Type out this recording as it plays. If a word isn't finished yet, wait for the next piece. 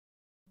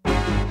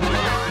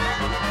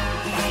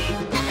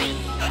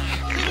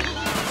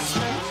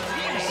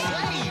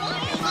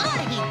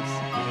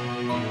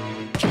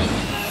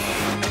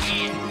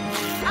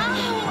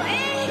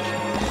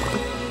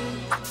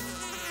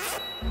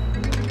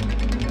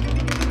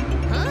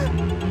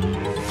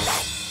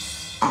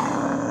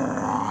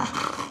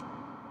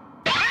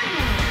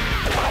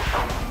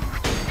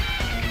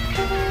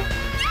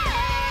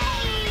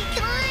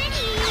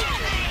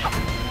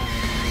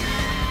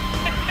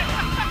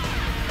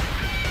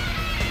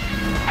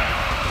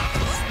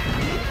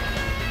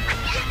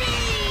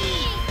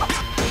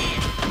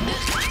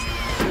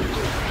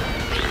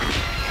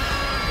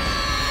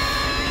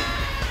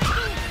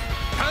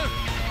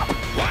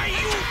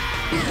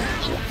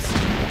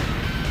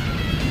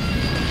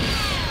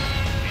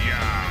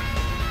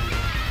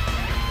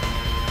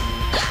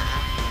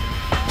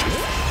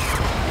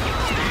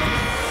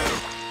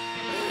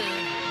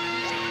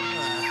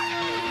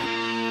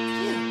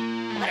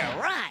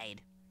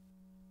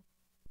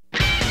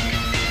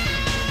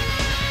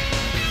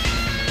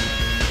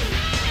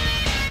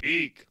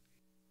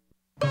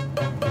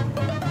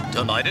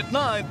Tonight at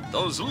 9,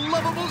 those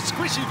lovable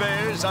Squishy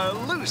Bearz are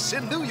loose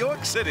in New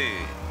York City.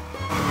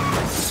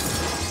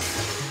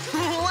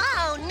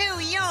 Wow, New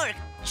York!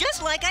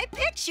 Just like I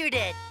pictured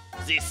it.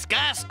 The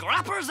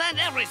skyscrapers and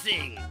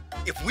everything.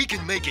 If we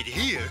can make it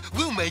here,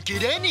 we'll make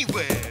it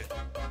anywhere.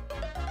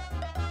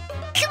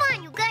 Come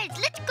on, you guys,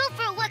 let's go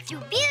for a walk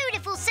through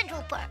beautiful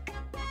Central Park.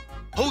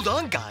 Hold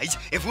on, guys.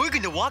 If we're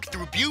gonna walk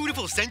through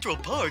beautiful Central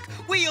Park,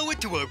 we owe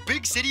it to our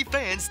big city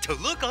fans to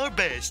look our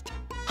best.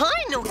 I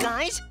know,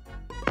 guys.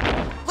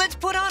 Let's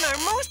put on our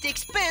most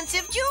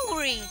expensive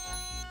jewelry.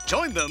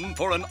 Join them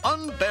for an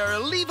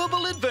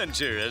unbelievable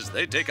adventure as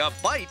they take a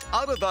bite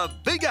out of the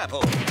Big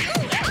Apple.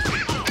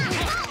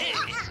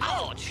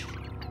 Ouch!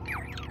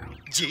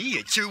 Gee,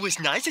 it sure was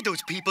nice of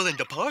those people in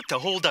the park to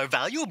hold our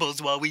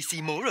valuables while we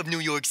see more of New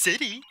York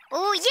City.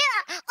 Oh,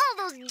 yeah, all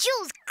those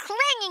jewels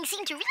clanging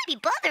seem to really be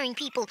bothering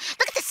people.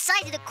 Look at the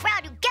size of the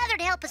crowd who gathered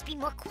to help us be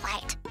more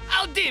quiet.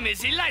 How dim is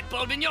the light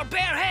bulb in your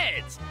bare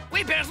heads?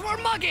 We bears were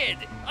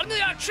mugged. Our New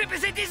York trip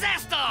is a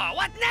disaster.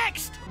 What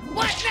next?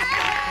 What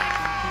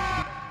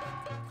next?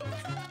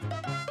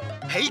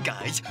 Hey,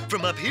 guys,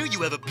 from up here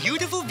you have a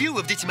beautiful view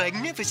of this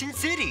magnificent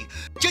city.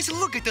 Just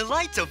look at the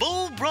lights of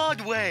old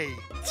Broadway.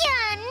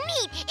 Yeah,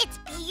 neat. It's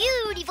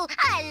beautiful.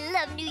 I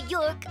love New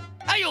York.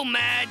 Are you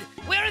mad?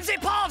 We're in the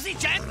paw of the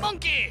giant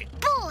monkey.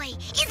 Boy,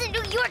 isn't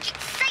New York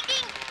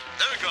exciting?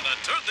 They're gonna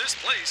turn this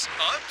place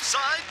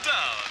upside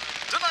down.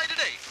 Tonight at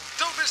 8,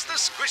 don't miss the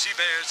Squishy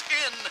Bearz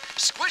in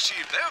Squishy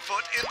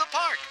Barefoot in the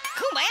Park.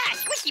 Kumbaya,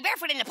 Squishy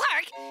Barefoot in the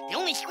Park? The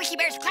only Squishy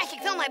Bearz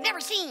classic film I've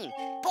never seen.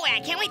 Boy, I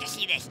can't wait to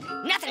see this.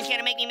 Nothing's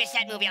gonna make me miss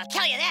that movie, I'll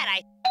tell you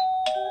that.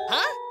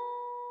 Huh?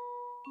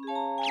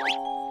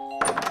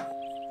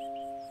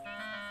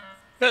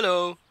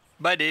 Hello,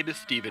 my name is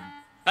Steven.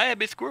 I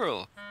am a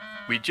squirrel.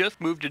 We just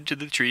moved into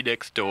the tree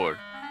next door.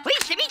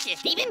 Pleased to meet you,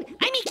 Steven.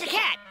 I'm Eek the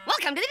cat.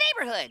 Welcome to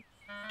the neighborhood.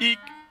 Eek,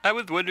 I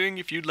was wondering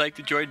if you'd like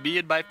to join me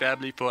and my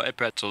family for a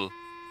pretzel.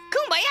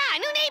 Kumbaya,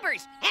 new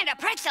neighbors, and a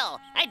pretzel.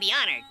 I'd be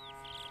honored.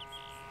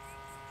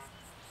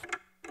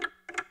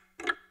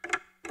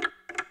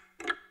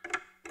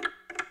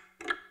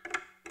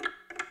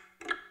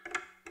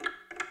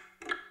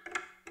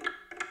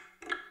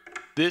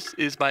 This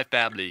is my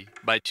family,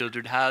 my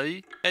children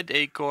Hallie and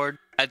Acorn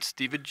and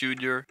Steven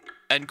Jr.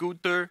 and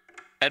Gunther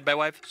and my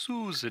wife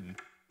Susan.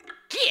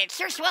 Gee, it's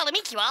sure swell to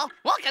meet you all.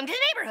 Welcome to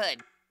the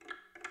neighborhood.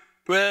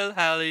 Well,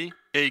 Hallie,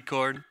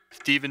 Acorn,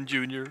 Steven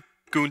Jr.,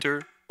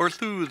 Gunther, or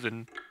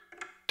Susan,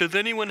 does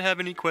anyone have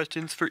any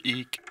questions for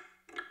Eek?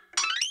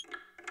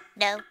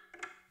 No.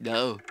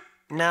 No.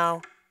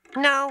 No.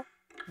 No.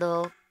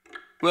 No.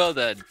 Well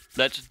then,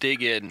 let's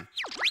dig in.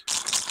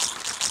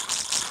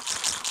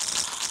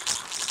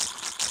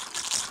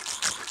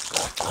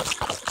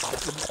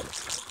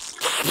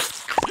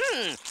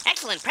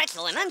 Excellent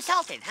pretzel and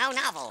unsalted. How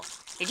novel.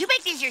 Did you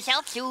make these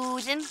yourself,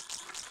 Susan?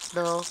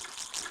 No.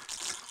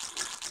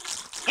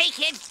 Hey,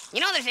 kids,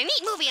 you know there's a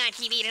neat movie on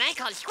TV tonight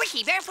called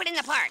Squishy Barefoot in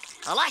the Park.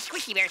 A lost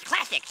Squishy Bearz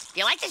classic. Do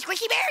you like the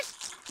Squishy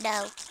Bearz?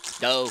 No.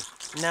 No.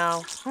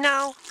 No.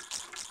 No.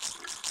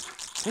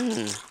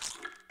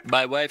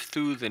 My wife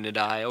Susan and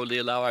I only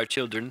allow our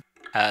children,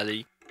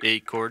 Hallie,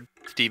 Acorn,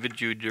 Steven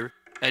Jr.,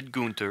 and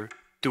Gunther,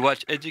 to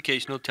watch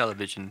educational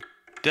television.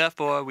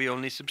 Therefore, we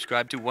only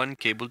subscribe to one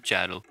cable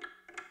channel.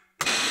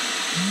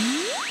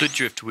 The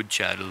Driftwood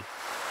Channel.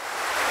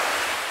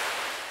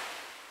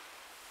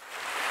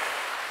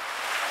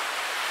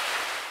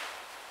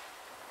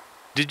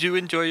 Did you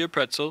enjoy your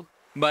pretzel?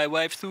 My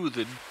wife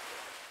Susan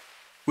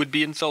would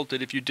be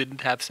insulted if you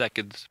didn't have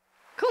seconds.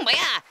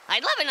 Kumbaya,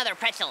 I'd love another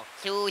pretzel,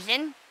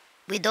 Susan.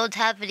 We don't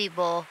have any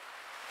more.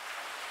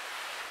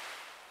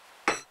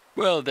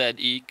 Well then,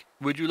 Eek,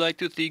 would you like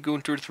to see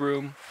Gunther's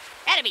room?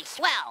 That'd be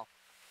swell.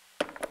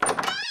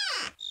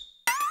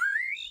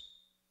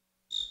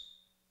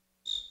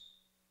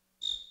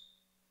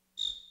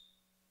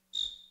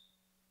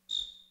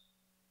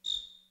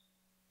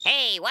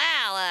 Hey,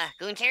 wow,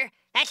 Gunther,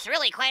 that's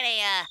really quite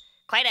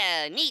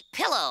a neat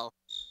pillow.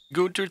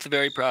 Gunther's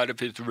very proud of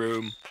his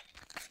room.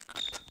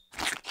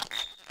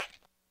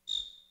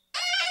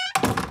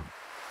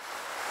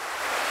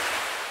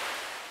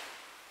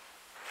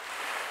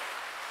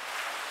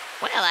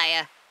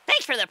 Well,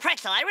 thanks for the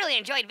pretzel. I really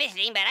enjoyed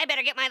visiting, but I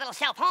better get my little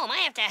self home. I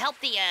have to help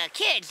the,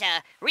 kids,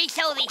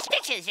 re-sew these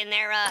stitches in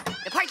their,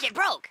 the parts that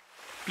broke.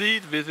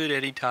 Please visit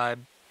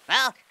anytime.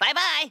 Well,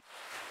 bye-bye.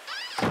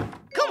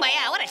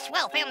 Kumbaya, what a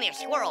swell family of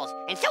squirrels.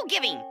 And so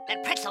giving.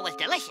 That pretzel was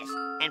delicious.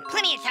 And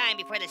plenty of time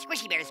before the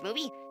Squishy Bearz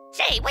movie.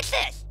 Say, what's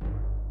this?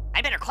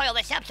 I better coil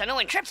this up so no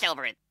one trips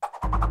over it.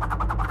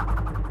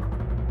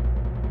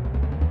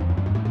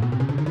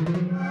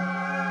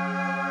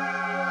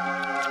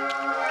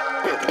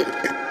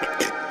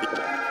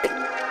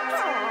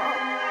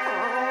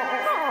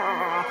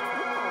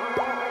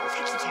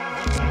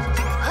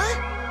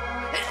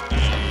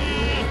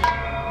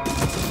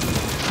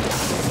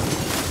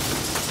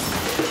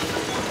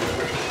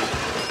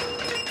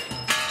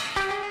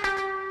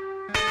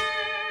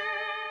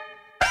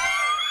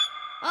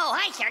 Oh,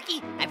 hi,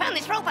 Sharky. I found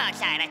this rope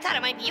outside. I thought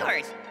it might be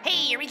yours.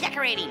 Hey, you're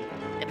redecorating.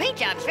 The paint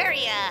job's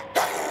very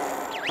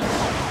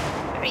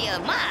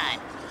mud.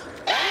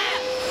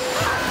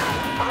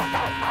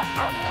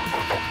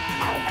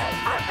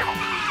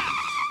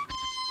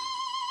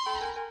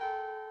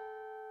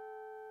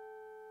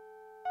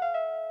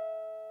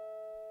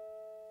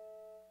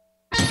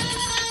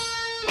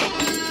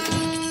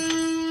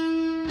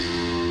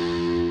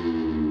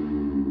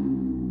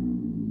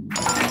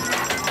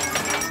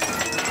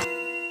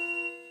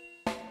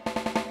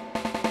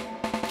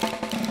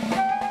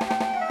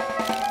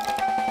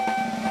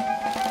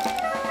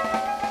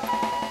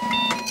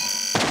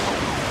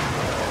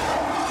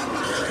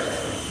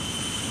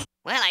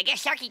 Well, I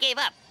guess Sharky gave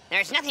up.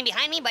 There's nothing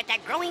behind me but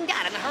that growing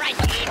dot on the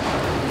horizon.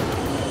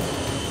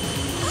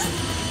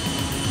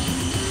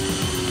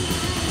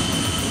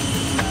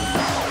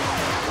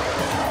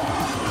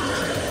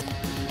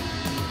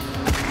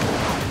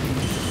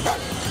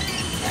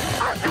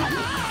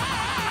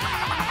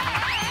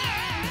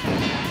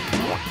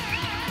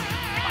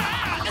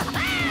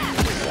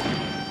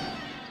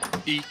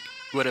 Eek,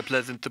 what a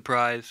pleasant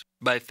surprise.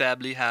 By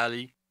Fably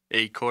Hallie,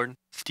 Acorn,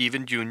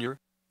 Stephen Jr.,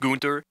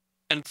 Gunther,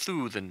 and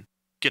Susan.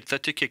 Get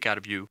such a kick out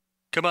of you.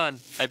 Come on,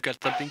 I've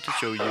got something to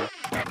show you.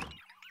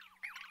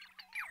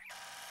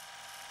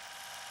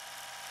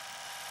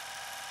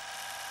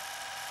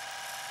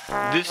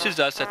 This is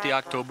us at the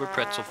October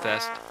Pretzel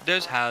Fest.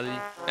 There's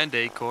Hallie and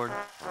Acorn,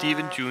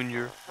 Stephen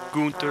Jr.,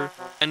 Gunther,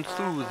 and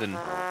Susan.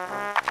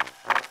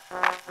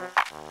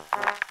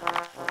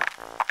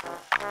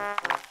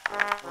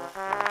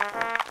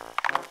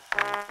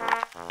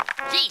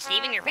 Gee,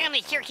 Stephen, your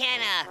family sure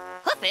can,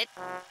 hoof it.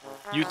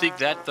 You think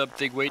that's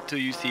something? Wait till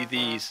you see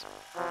these.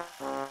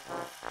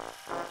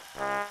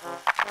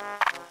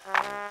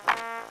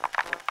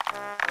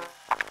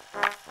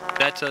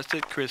 That's us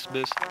at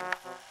Christmas.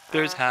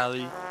 There's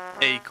Hallie,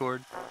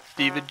 Acorn,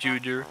 Stephen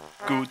Jr.,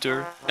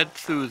 Gunther, and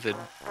Susan.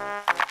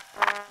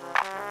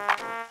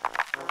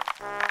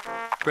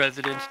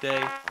 President's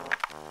Day.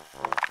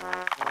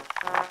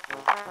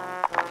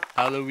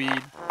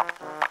 Halloween.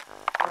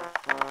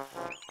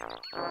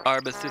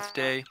 Armistice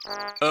Day.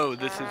 Oh,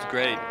 this is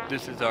great.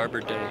 This is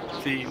Arbor Day.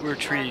 See, we're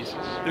trees.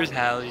 There's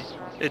Hallie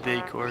and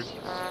Acorn,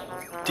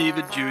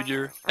 Stephen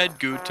Jr. and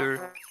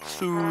Gunther,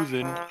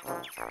 Susan.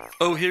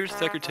 Oh, here's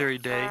Secretary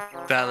Day,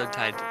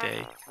 Valentine's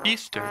Day,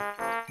 Easter,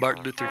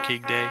 Martin Luther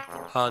King Day,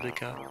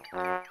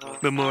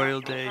 Hanukkah,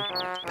 Memorial Day,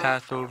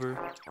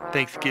 Passover,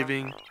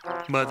 Thanksgiving,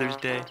 Mother's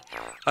Day.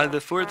 On the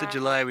 4th of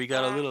July, we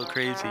got a little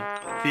crazy.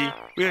 See,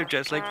 we are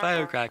dressed like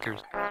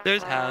firecrackers.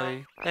 There's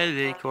Hallie and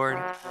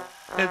Acorn,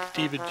 and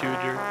Stephen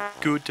Jr.,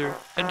 Gunther,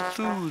 and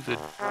Susan.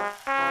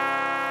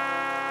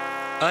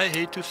 I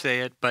hate to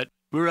say it, but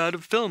we're out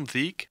of film,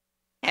 Zeke.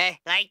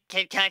 Like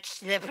to touch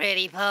the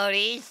pretty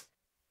ponies?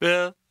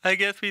 Well, I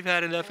guess we've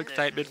had enough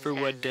excitement for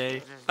one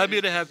day. I'm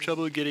gonna have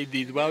trouble getting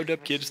these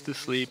wound-up kids to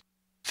sleep.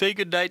 Say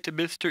goodnight to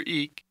Mr.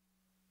 Eek.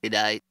 Good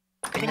night.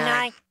 Good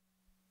night.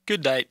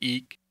 Good night,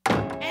 Eek.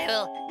 I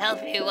will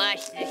help you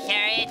wash the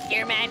chariots,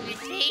 Your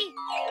Majesty.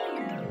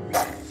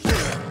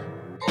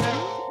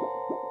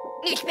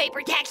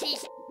 Newspaper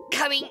taxis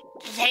coming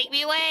to take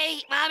me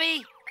away,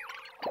 Mommy.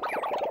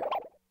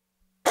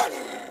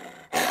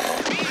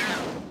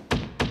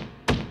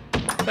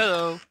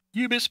 Hello,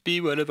 you must be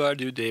one of our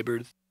new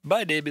neighbors.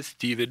 My name is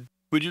Steven.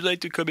 Would you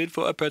like to come in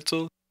for a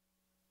pretzel?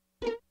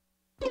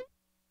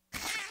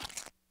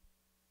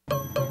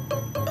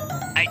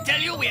 I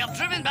tell you, we have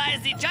driven by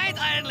the giant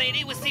iron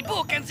lady with the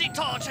book and the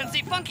torch and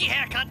the funky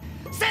haircut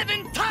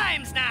 7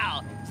 times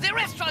now. The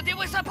restaurant, it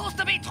was supposed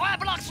to be 3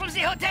 blocks from the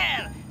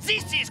hotel.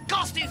 This is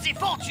costing the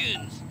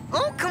fortunes.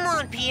 Oh, come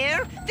on,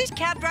 Pierre. This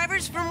cab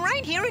driver's from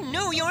right here in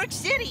New York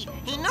City.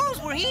 He knows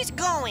where he's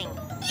going.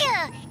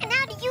 Yeah, and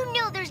how do you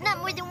know there's not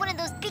more than one of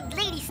those big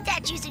lady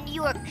statues in New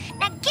York?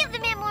 Now give the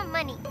man more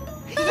money.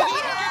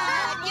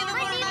 Yeah, give him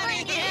more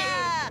money,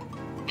 yeah.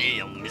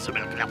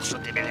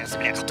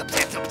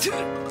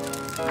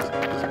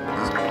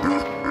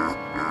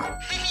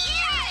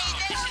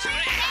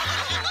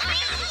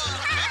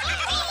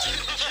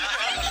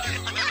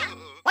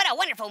 What a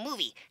wonderful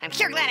movie. I'm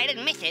sure glad I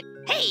didn't miss it.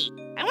 Hey,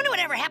 I wonder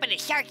whatever happened to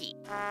Sharky.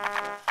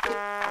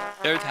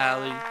 There's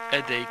Hallie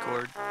and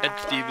Acorn and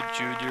Stephen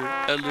Jr.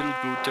 and little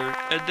Gunther,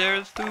 and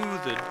there's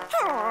Susan.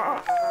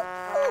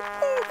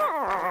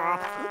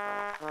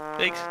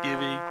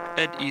 Thanksgiving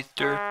and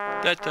Easter,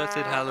 that's us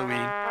at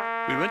Halloween.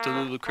 We went a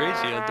little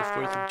crazy on the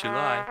 4th of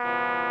July.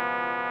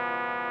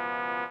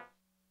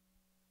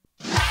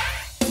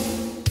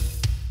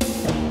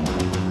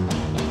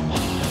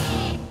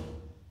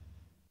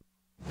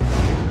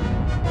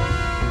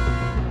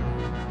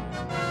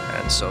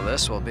 So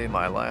this will be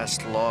my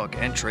last log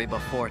entry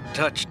before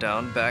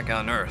touchdown back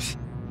on Earth.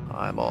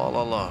 I'm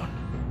all alone.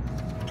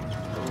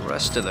 The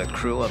rest of the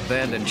crew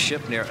abandoned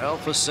ship near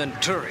Alpha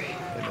Centauri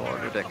in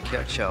order to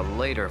catch a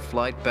later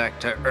flight back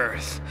to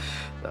Earth.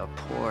 The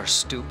poor,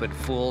 stupid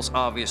fools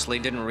obviously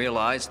didn't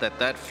realize that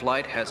that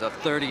flight has a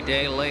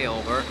 30-day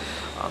layover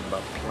on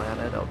the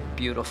planet of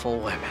beautiful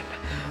women.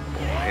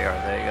 Boy,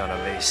 are they gonna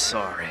be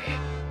sorry.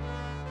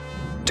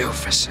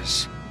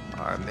 Doofuses.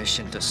 Our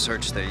mission to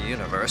search the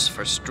universe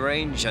for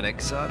strange and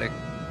exotic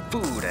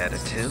food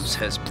additives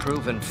has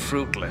proven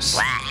fruitless.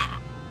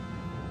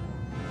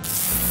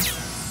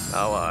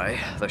 Now I,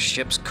 the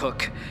ship's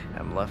cook,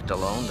 am left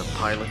alone to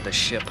pilot the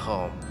ship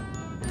home.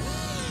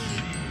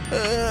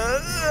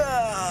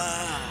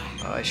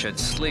 I should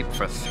sleep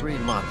for 3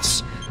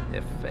 months.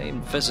 If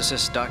famed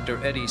physicist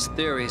Dr. Eddie's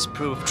theories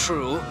prove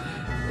true,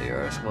 the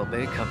Earth will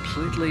be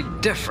completely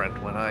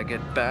different when I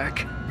get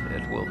back.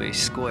 It will be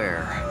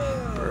square.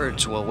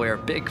 Birds will wear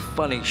big,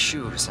 funny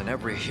shoes, and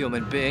every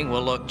human being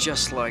will look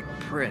just like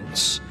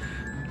Prince.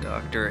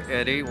 Dr.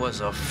 Eddie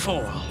was a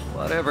fool.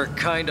 Whatever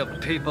kind of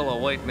people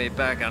await me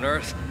back on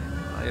Earth,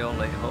 I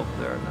only hope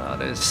they're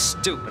not as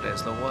stupid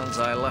as the ones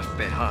I left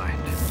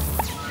behind.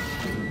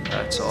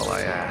 That's all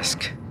I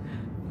ask.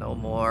 No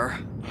more.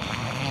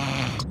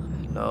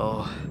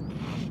 No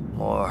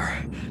more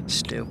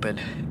stupid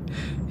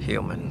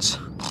humans.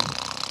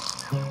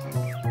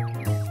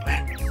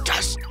 When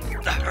does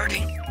the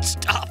hurting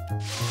stop?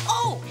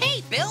 Oh,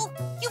 hey, Bill.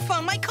 You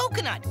found my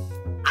coconut.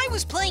 I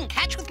was playing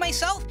catch with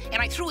myself,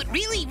 and I threw it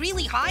really,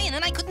 really high, and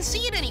then I couldn't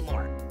see it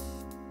anymore.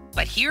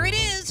 But here it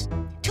is.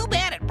 Too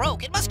bad it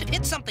broke. It must have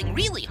hit something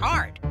really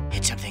hard.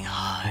 Hit something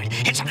hard.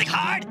 Hit something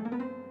hard?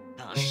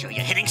 I'll show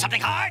you hitting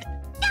something hard.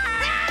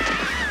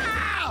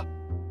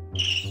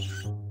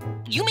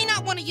 You may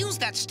not want to use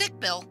that stick,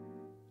 Bill.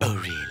 Oh,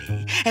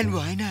 really? And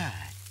why not?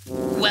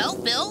 Well,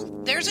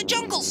 Bill, there's a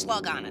jungle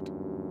slug on it.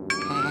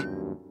 Huh?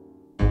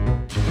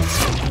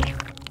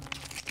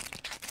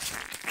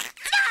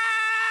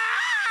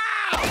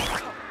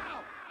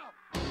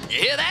 You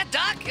hear that,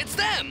 Doc? It's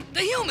them,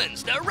 the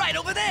humans. They're right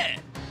over there.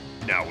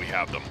 Now we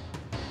have them.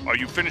 Are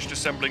you finished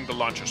assembling the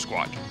launcher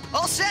squad?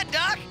 All set,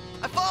 Doc.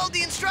 I followed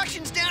the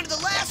instructions down to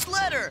the last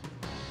letter.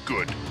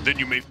 Good. Then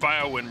you may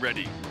fire when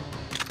ready.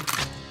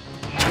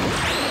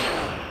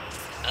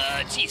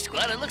 Chief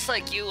Squad, it looks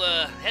like you,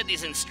 had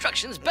these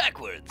instructions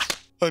backwards.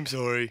 I'm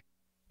sorry.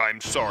 I'm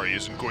sorry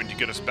isn't going to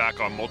get us back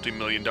our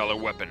multi-million-dollar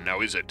weapon,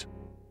 now is it?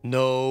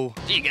 No.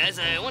 Gee, guys,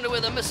 I wonder where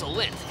the missile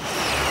went.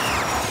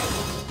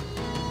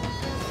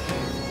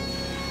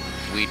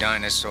 We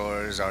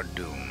dinosaurs are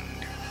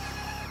doomed.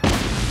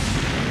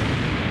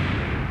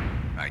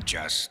 I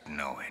just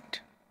know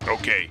it.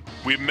 Okay,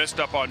 we've messed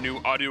up our new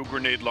audio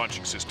grenade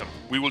launching system.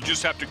 We will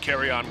just have to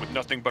carry on with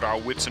nothing but our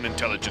wits and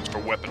intelligence for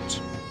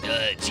weapons.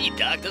 Gee,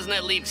 Doc, doesn't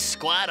that leave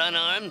Squad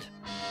unarmed?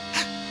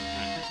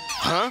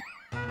 Huh?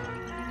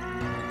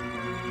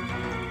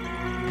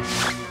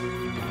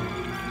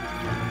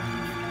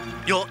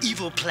 Your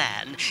evil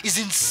plan is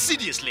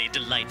insidiously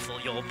delightful,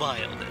 your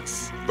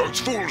vileness. Those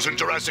fools in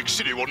Jurassic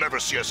City will never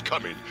see us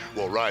coming.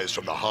 We'll rise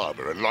from the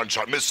harbor and launch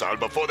our missile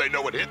before they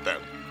know it hit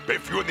them.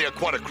 If you and the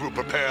aquatic crew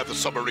prepare the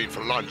submarine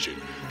for launching,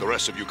 the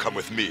rest of you come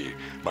with me.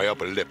 My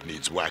upper lip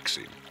needs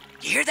waxing.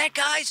 You hear that,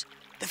 guys?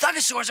 The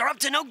Thuggosaurs are up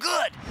to no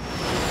good.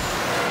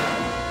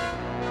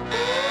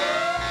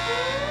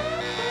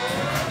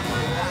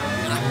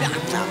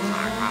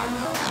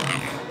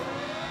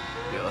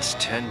 Just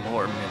 10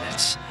 more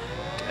minutes.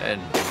 10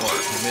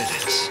 more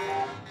minutes.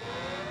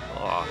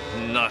 Oh,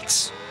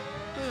 nuts.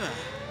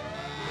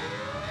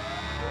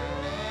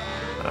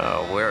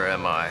 Where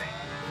am I?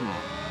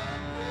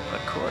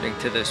 According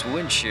to this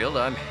windshield,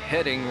 I'm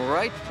heading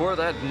right for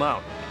that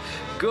mountain.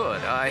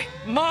 Good,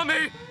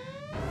 Mommy!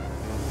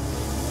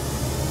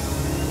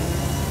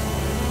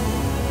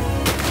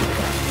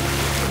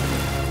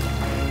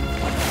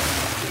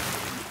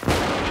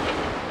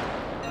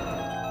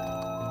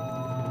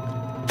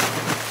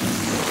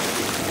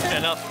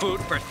 Enough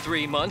food for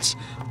 3 months,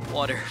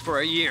 water for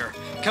a year,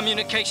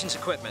 communications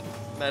equipment,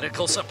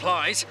 medical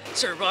supplies,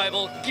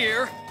 survival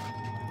gear.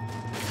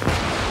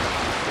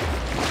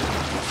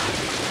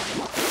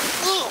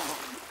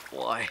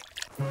 Why?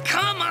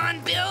 Come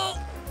on, Bill.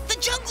 The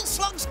jungle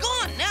slug's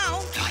gone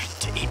now. Trying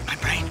to eat my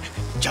brain.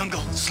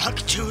 Jungle slug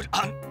chewed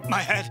on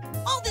my head.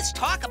 All this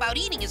talk about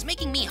eating is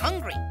making me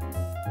hungry.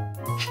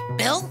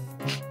 Bill,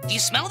 do you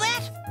smell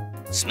that?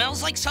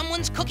 Smells like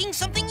someone's cooking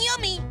something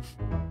yummy.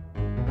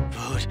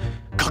 Food.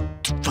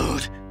 Cooked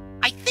food.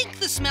 I think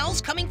the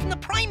smell's coming from the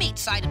primate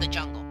side of the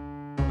jungle.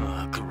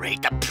 Oh,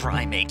 great, the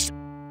primates.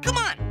 Come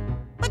on,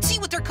 let's see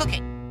what they're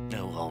cooking.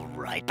 No, all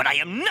right, but I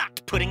am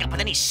not putting up with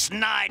any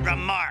snide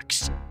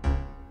remarks.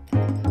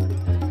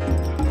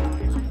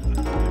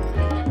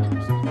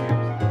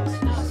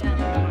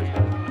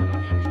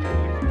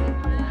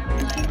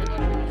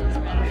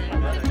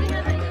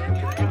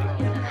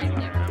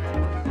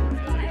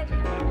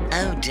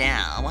 Oh dear,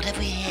 what have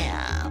we here?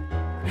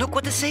 Look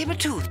what the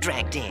saber-tooth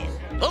dragged in.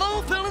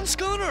 Hello, Phil and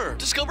Schooner.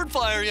 Discovered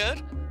fire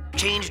yet?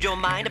 Changed your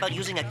mind about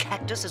using a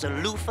cactus as a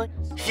loofah?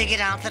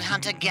 Figured out that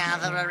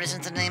hunter-gatherer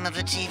isn't the name of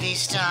a TV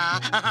star.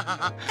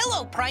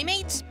 Hello,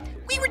 primates.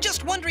 We were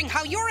just wondering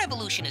how your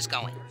evolution is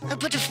going.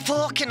 Put a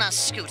fork in us,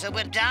 Scooter.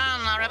 We're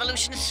done. Our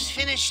evolution is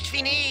finished,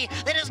 fini.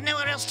 There is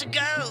nowhere else to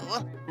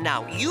go.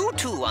 Now, you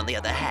two, on the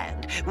other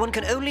hand, one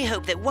can only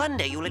hope that one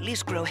day you'll at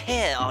least grow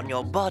hair on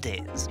your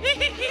bodies.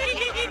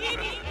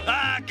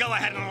 Go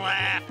ahead and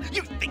laugh.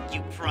 You think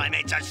you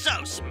primates are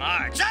so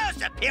smart, so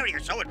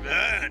superior, so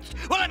advanced.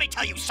 Well, let me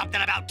tell you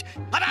something about...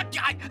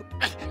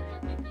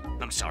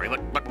 I'm sorry,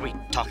 what were we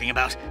talking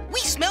about? We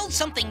smelled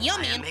something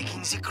yummy and...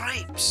 making the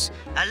crepes.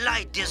 A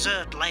light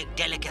dessert-like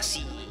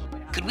delicacy.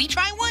 Could we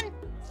try one?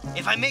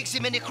 If I make the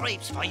many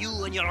crepes for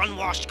you and your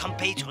unwashed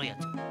compatriot,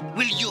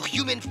 will your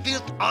human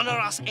filth honor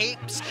us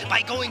apes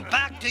by going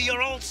back to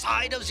your old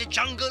side of the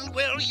jungle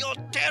where your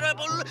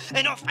terrible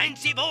and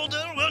offensive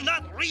odor will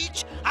not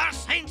reach our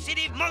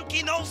sensitive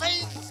monkey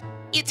noses?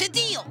 It's a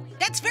deal.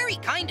 That's very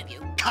kind of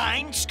you.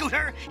 Kind,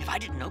 Scooter? If I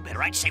didn't know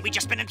better, I'd say we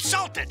just been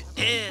insulted.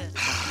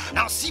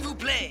 Now, s'il vous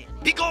plaît,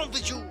 be gone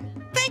with you.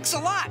 Thanks a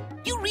lot.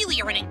 You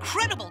really are an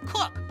incredible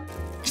cook.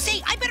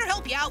 Say, I better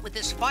help you out with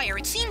this fire.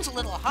 It seems a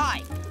little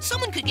high.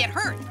 Someone could get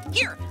hurt.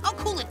 Here, I'll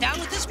cool it down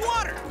with this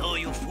water. Oh,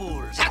 you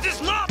fools. That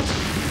is not!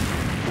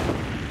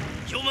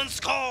 Human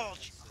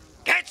scourge!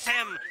 Get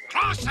them!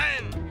 Cross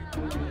them!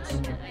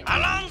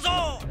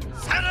 Alonzo!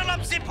 Saddle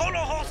up the polo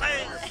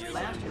horses!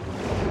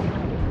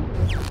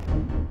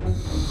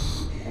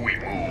 We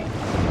move.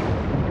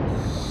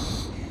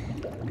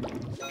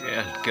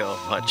 Can't go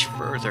much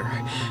further.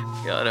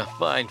 Gotta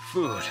find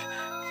food.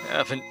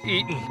 Haven't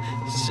eaten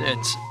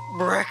since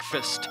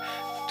breakfast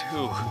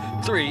 2,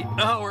 3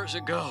 hours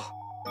ago.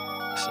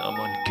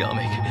 Someone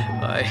coming.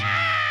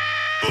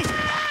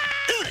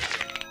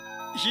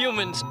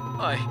 Humans,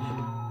 I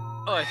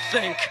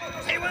think.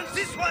 They went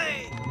this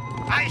way!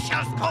 I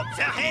shall scope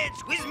their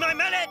heads with my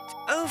mallet!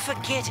 Oh,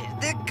 forget it.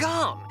 They're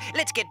gone.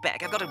 Let's get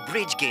back. I've got a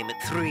bridge game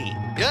at 3.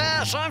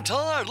 Yes, I'm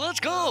tired.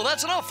 Let's go.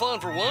 That's enough fun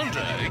for one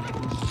day.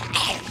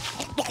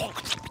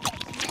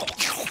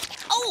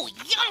 Oh,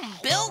 yum,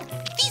 Bill!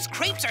 These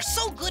crepes are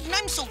so good and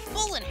I'm so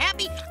full and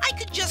happy, I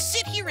could just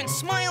sit here and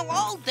smile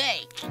all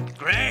day.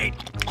 Great!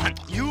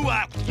 You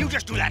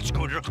just do that,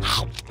 Scooter.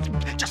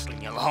 Just leave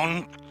me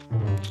alone.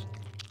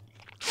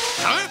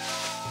 Huh?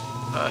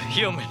 A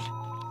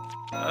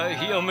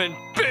human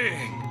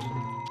being.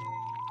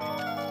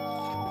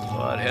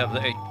 What have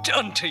they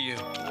done to you?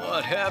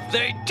 What have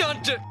they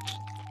done to...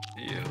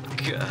 You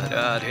got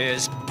out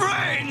his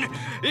brain,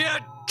 you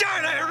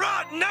dirty,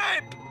 rotten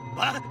ape!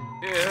 What?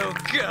 You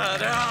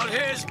got out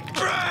his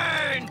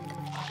brain!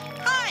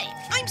 Hi,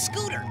 I'm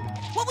Scooter.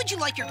 What would you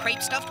like your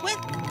crepe stuffed with?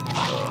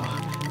 Oh,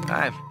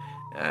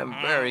 I'm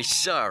very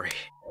sorry.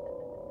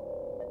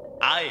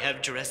 I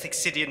have Jurassic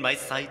City in my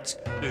sights,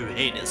 oh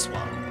heinous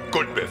one.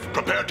 Good, Biff.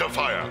 Prepare to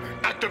fire.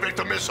 Activate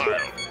the missile.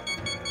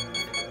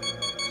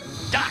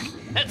 Doc,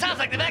 that sounds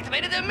like they've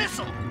activated their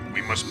missile.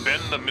 We must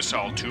bend the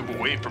missile tube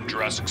away from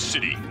Jurassic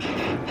City.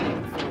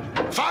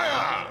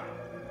 Fire!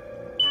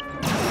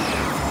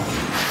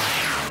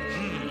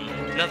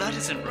 Now that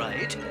isn't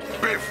right.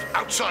 Biff,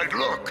 outside,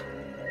 look!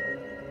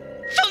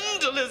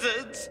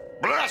 Thunderlizards!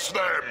 Blast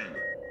them!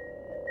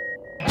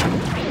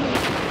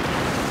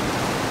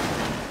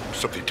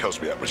 Something tells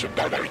me that was a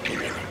bad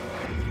idea.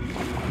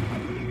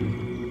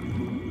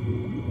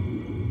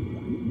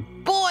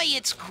 Boy,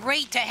 it's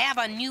great to have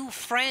a new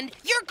friend.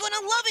 You're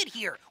gonna love it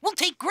here. We'll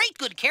take great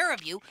good care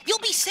of you. You'll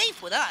be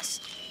safe with us.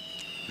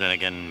 Then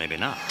again, maybe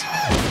not.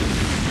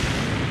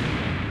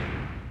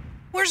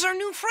 Where's our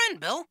new friend,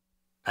 Bill?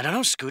 I don't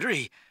know, Scooter.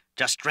 He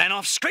just ran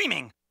off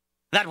screaming.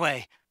 That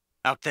way.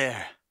 Out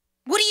there.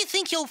 What do you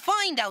think you'll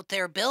find out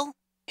there, Bill?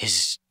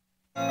 His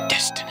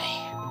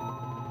destiny.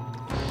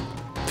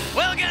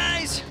 Well,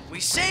 guys, we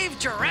saved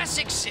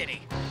Jurassic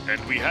City. And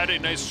we had a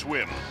nice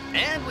swim.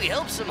 And we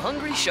helped some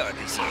hungry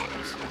Sharky.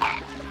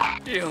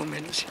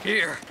 Humans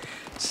here,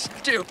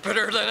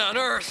 stupider than on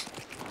Earth.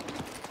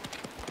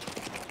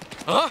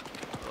 Huh?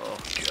 Oh,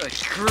 good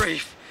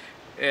grief.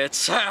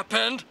 It's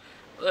happened.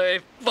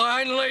 They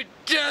finally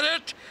did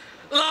it.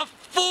 The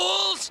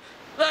fools!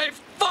 They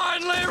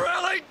finally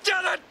really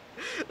did it!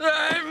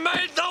 They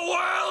made the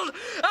world